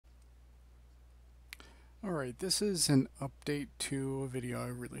Alright, this is an update to a video I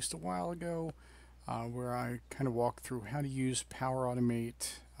released a while ago where I kind of walked through how to use Power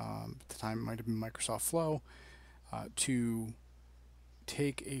Automate, at the time it might have been Microsoft Flow, to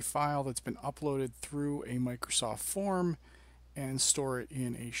take a file that's been uploaded through a Microsoft form and store it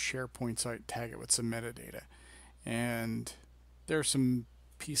in a SharePoint site, tag it with some metadata. And there are some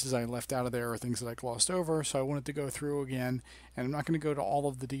pieces I left out of there or things that I glossed over, so I wanted to go through again, and I'm not going to go to all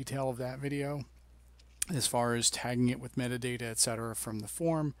of the detail of that video as far as tagging it with metadata, etc. from the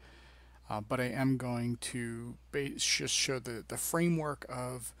form, but I am going to just show the framework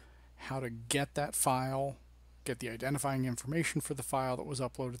of how to get that file, get the identifying information for the file that was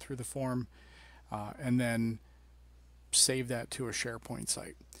uploaded through the form, and then save that to a SharePoint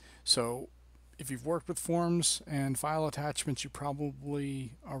site. So if you've worked with forms and file attachments, you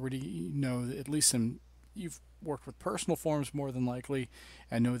probably already know that, at least you've worked with personal forms more than likely,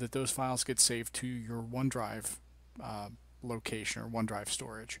 and know that those files get saved to your OneDrive location or OneDrive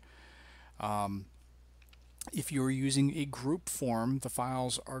storage. If you're using a group form, the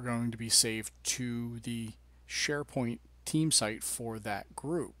files are going to be saved to the SharePoint team site for that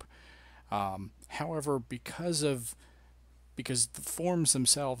group. However, because the forms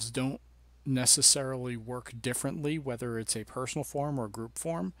themselves don't necessarily work differently, whether it's a personal form or a group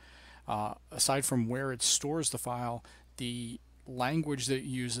form, aside from where it stores the file, the language that it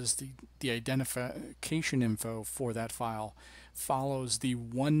uses, the identification info for that file, follows the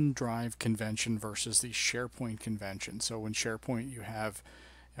OneDrive convention versus the SharePoint convention. So in SharePoint you have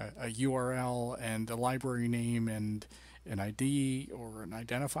a URL and a library name and an ID or an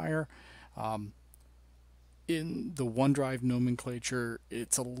identifier. In the OneDrive nomenclature,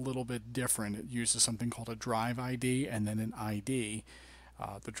 it's a little bit different. It uses something called a driveId and then an ID.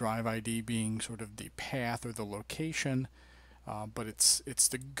 The driveId being sort of the path or the location, but it's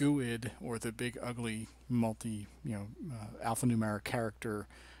the GUID, or the big ugly alphanumeric character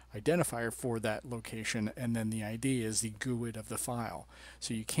identifier for that location, and then the ID is the GUID of the file.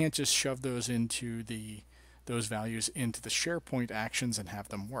 So you can't just shove those values into the SharePoint actions and have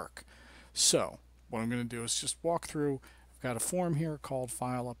them work. So what I'm going to do is just walk through. I've got a form here called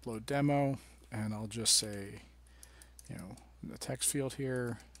File Upload Demo, and I'll just say, in the text field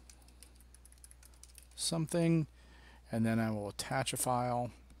here, something, and then I will attach a file.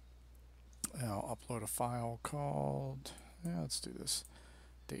 I'll upload a file called, let's do this,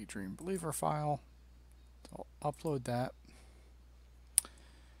 Daydream Believer file. So I'll upload that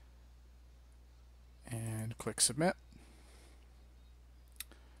and click Submit.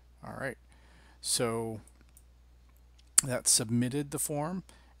 Alright, so that submitted the form,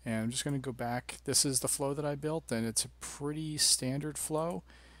 and I'm just going to go back. This is the flow that I built, and it's a pretty standard flow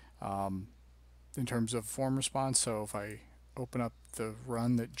in terms of form response. So if I open up the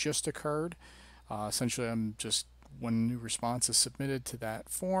run that just occurred, essentially I'm just, when new response is submitted to that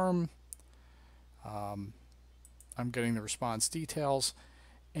form, I'm getting the response details,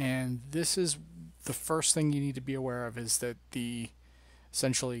 and this is the first thing you need to be aware of, is that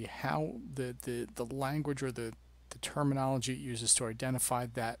essentially how the language or the terminology it uses to identify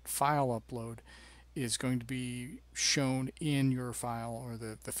that file upload is going to be shown in your file, or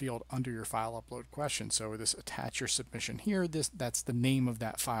the field under your file upload question. So this attach your submission here, that's the name of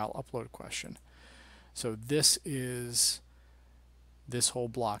that file upload question. So this whole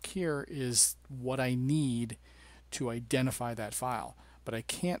block here is what I need to identify that file. But I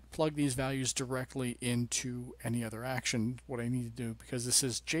can't plug these values directly into any other action. What I need to do, because this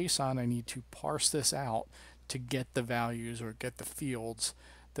is JSON, I need to parse this out to get the values or get the fields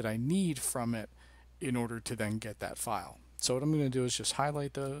that I need from it in order to then get that file. So what I'm going to do is just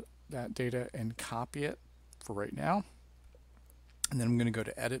highlight that data and copy it for right now. And then I'm going to go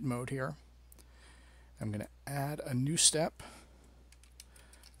to edit mode here. I'm going to add a new step,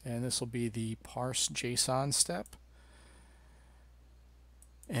 and this will be the Parse JSON step.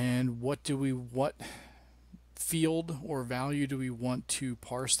 And what field or value do we want to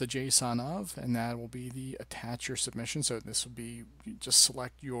parse the JSON of? And that will be the attach your submission. So this will be, just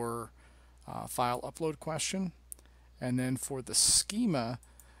select your file upload question, and then for the schema,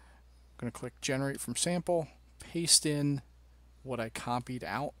 I'm going to click generate from sample, paste in what I copied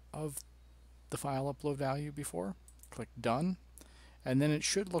out of the file upload value before, click done, and then it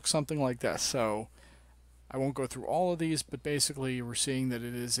should look something like this. So I won't go through all of these, but basically we're seeing that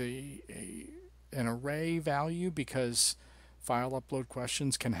it is an array value, because file upload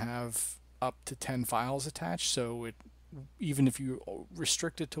questions can have up to 10 files attached. So even if you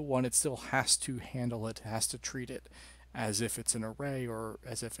restrict it to one, it still has to handle it, has to treat it as if it's an array, or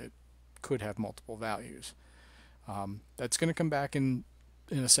as if it could have multiple values. That's going to come back in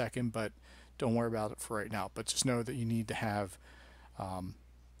a second, but don't worry about it for right now, but just know that you need to have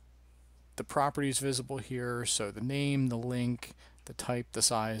the properties visible here, so the name, the link, the type, the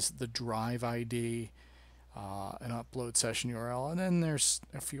size, the drive ID, an upload session URL, and then there's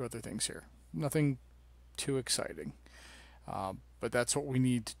a few other things here. Nothing too exciting, but that's what we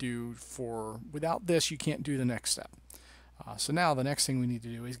need to do. Without this, you can't do the next step. So now the next thing we need to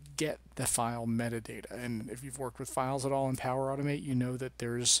do is get the file metadata. And if you've worked with files at all in Power Automate, you know that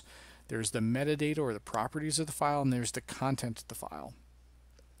there's the metadata, or the properties of the file, and there's the content of the file.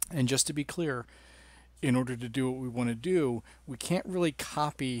 And just to be clear, in order to do what we want to do, we can't really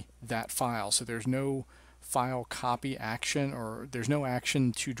copy that file. So there's no file copy action, or there's no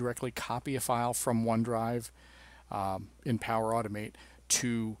action to directly copy a file from OneDrive in Power Automate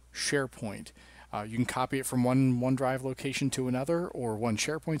to SharePoint. You can copy it from one OneDrive location to another, or one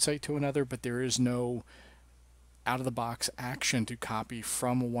SharePoint site to another, but there is no out-of-the-box action to copy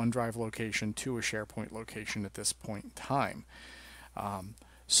from a OneDrive location to a SharePoint location at this point in time.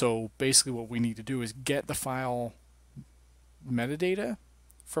 So basically what we need to do is get the file metadata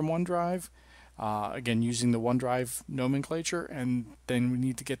from OneDrive, again using the OneDrive nomenclature, and then we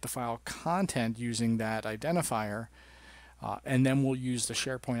need to get the file content using that identifier. And then we'll use the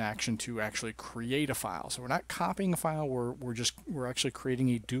SharePoint action to actually create a file. So we're not copying a file, we're actually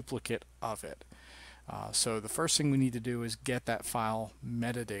creating a duplicate of it. So the first thing we need to do is get that file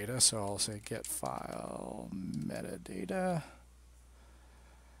metadata. So I'll say get file metadata.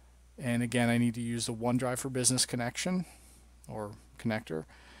 And again, I need to use the OneDrive for Business connection or connector.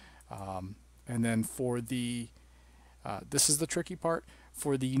 And then for the, this is the tricky part,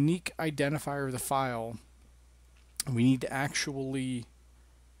 for the unique identifier of the file, we need to actually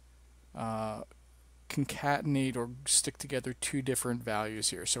concatenate or stick together two different values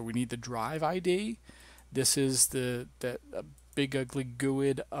here. So we need the drive ID. This is that big ugly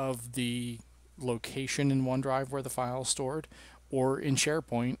GUID of the location in OneDrive where the file is stored, or in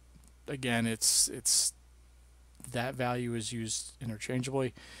SharePoint, again, it's that value is used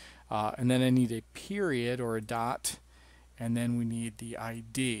interchangeably. And then I need a period or a dot, and then we need the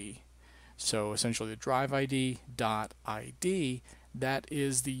ID. So essentially the drive ID dot ID, that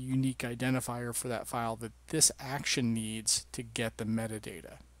is the unique identifier for that file that this action needs to get the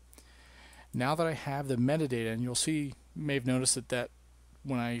metadata. Now that I have the metadata, and you'll see, you may have noticed that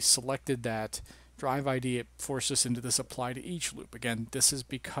when I selected that drive ID, it forced us into this apply to each loop. Again, this is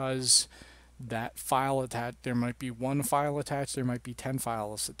because that file attached, there might be one file attached, there might be 10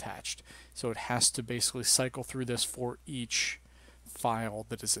 files attached. So it has to basically cycle through this for each file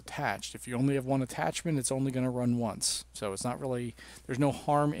that is attached. If you only have one attachment, it's only going to run once. So it's not really, there's no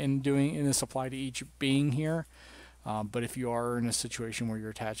harm in this apply to each being here. But if you are in a situation where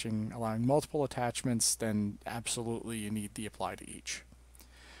you're allowing multiple attachments, then absolutely you need the apply to each.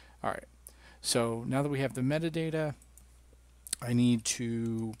 All right. So now that we have the metadata, I need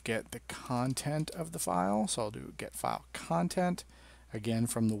to get the content of the file. So I'll do get file content, again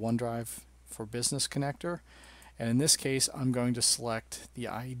from the OneDrive for Business connector. And in this case, I'm going to select the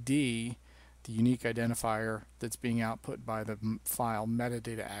ID, the unique identifier that's being output by the file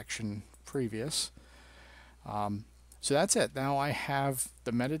metadata action previous. So that's it. Now I have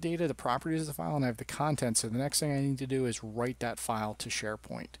the metadata, the properties of the file, and I have the content. So the next thing I need to do is write that file to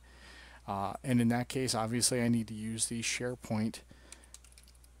SharePoint. And in that case, obviously, I need to use the SharePoint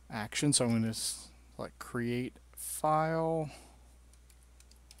action. So I'm going to select create file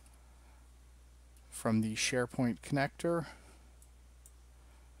from the SharePoint connector.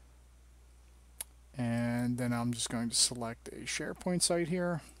 And then I'm just going to select a SharePoint site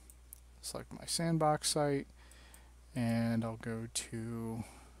here, select my sandbox site, and I'll go to,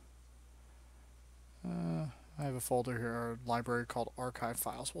 I have a folder here, a library called archive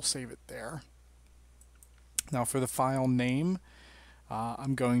files. We'll save it there. Now for the file name,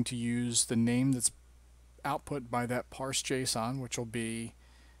 I'm going to use the name that's output by that Parse JSON, which will be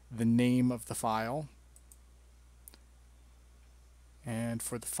the name of the file. And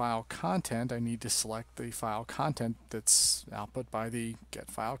for the file content, I need to select the file content that's output by the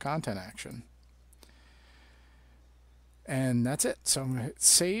get file content action. And that's it. So I'm going to hit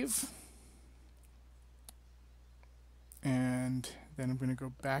save. And then I'm going to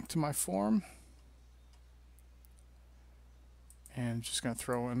go back to my form. And I'm just going to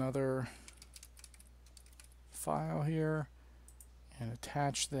throw another file here and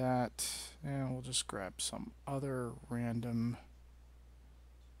attach that. And we'll just grab some other random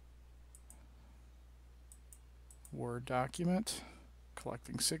Word document,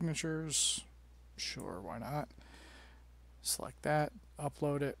 collecting signatures. Sure, why not? Select that,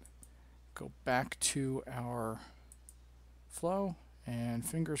 upload it, go back to our flow, and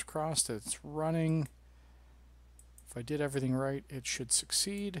fingers crossed that it's running. If I did everything right, it should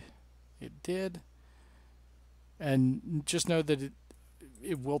succeed. It did. And just know that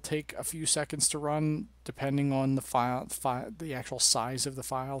it will take a few seconds to run, depending on the the actual size of the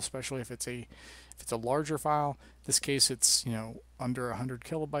file, especially if it's a larger file. In this case, it's under 100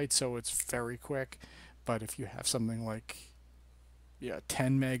 kilobytes, so it's very quick. But if you have something like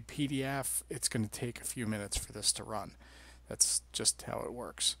 10 meg PDF, it's going to take a few minutes for this to run. That's just how it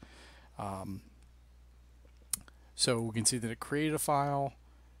works. So we can see that it created a file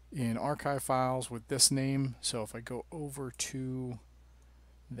in archive files with this name. So if I go over to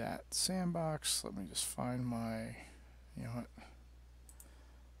that sandbox, let me just find my, what?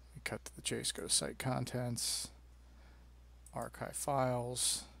 We cut to the chase, go to site contents, archive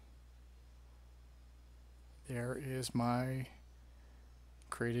files. There is my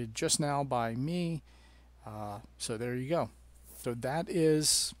created just now by me. So there you go. So that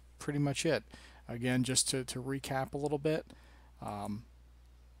is pretty much it. Again, just to recap a little bit,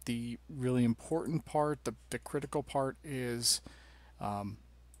 the really important part, the critical part is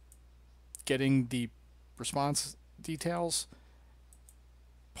getting the response details,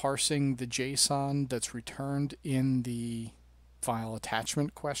 parsing the JSON that's returned in the file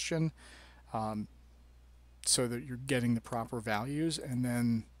attachment question, so that you're getting the proper values. And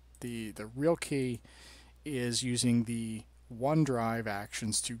then the real key is using the OneDrive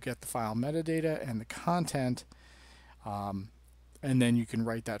actions to get the file metadata and the content, and then you can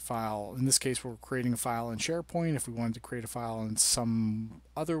write that file. In this case, we're creating a file in SharePoint. If we wanted to create a file in some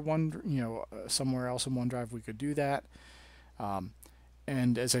other somewhere else in OneDrive, we could do that.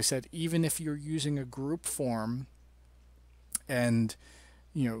 And as I said, even if you're using a group form and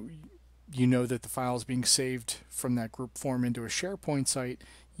you know that the file is being saved from that group form into a SharePoint site,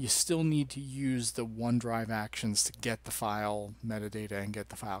 you still need to use the OneDrive actions to get the file metadata and get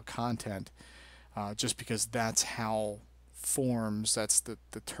the file content, just because that's how Forms, that's the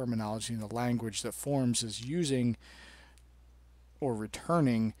terminology and the language that Forms is using or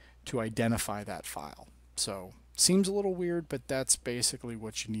returning to identify that file. So seems a little weird, but that's basically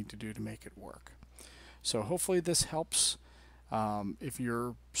what you need to do to make it work. So hopefully this helps. If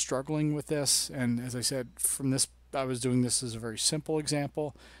you're struggling with this, and as I said, from this, I was doing this as a very simple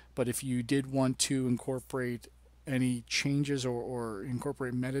example, but if you did want to incorporate any changes or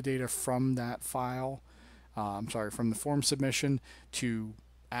incorporate metadata from that file, from the form submission, to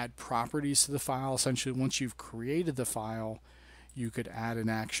add properties to the file, essentially once you've created the file, you could add an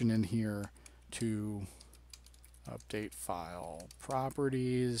action in here to update file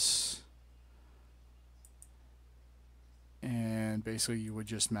properties. And basically you would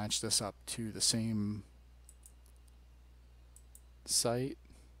just match this up to the same site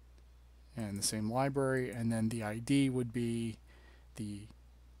and the same library, and then the ID would be the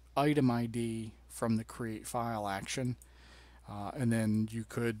item ID from the create file action, and then you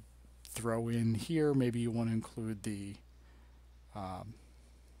could throw in here, maybe you want to include the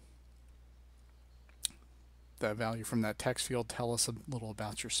value from that text field, tell us a little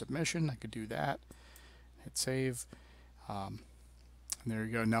about your submission. I could do that, hit save. And there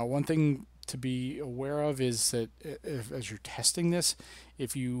you go. Now, one thing to be aware of is that as you're testing this,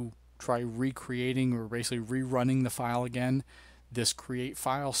 if you try recreating or basically rerunning the file again, this create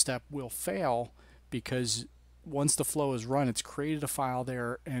file step will fail, because once the flow is run, it's created a file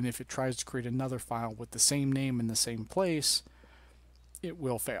there, and if it tries to create another file with the same name in the same place, it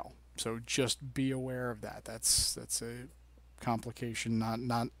will fail. So just be aware of that. That's a complication,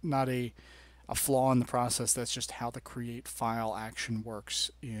 not a flaw in the process. That's just how the create file action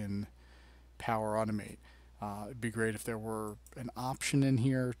works in Power Automate. It'd be great if there were an option in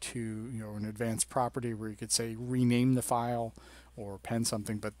here to, an advanced property where you could say rename the file or pen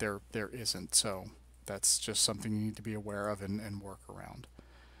something, but there isn't. So that's just something you need to be aware of and work around.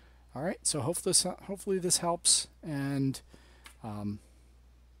 All right, so hopefully this helps, and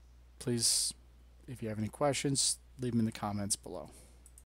please, if you have any questions, leave them in the comments below.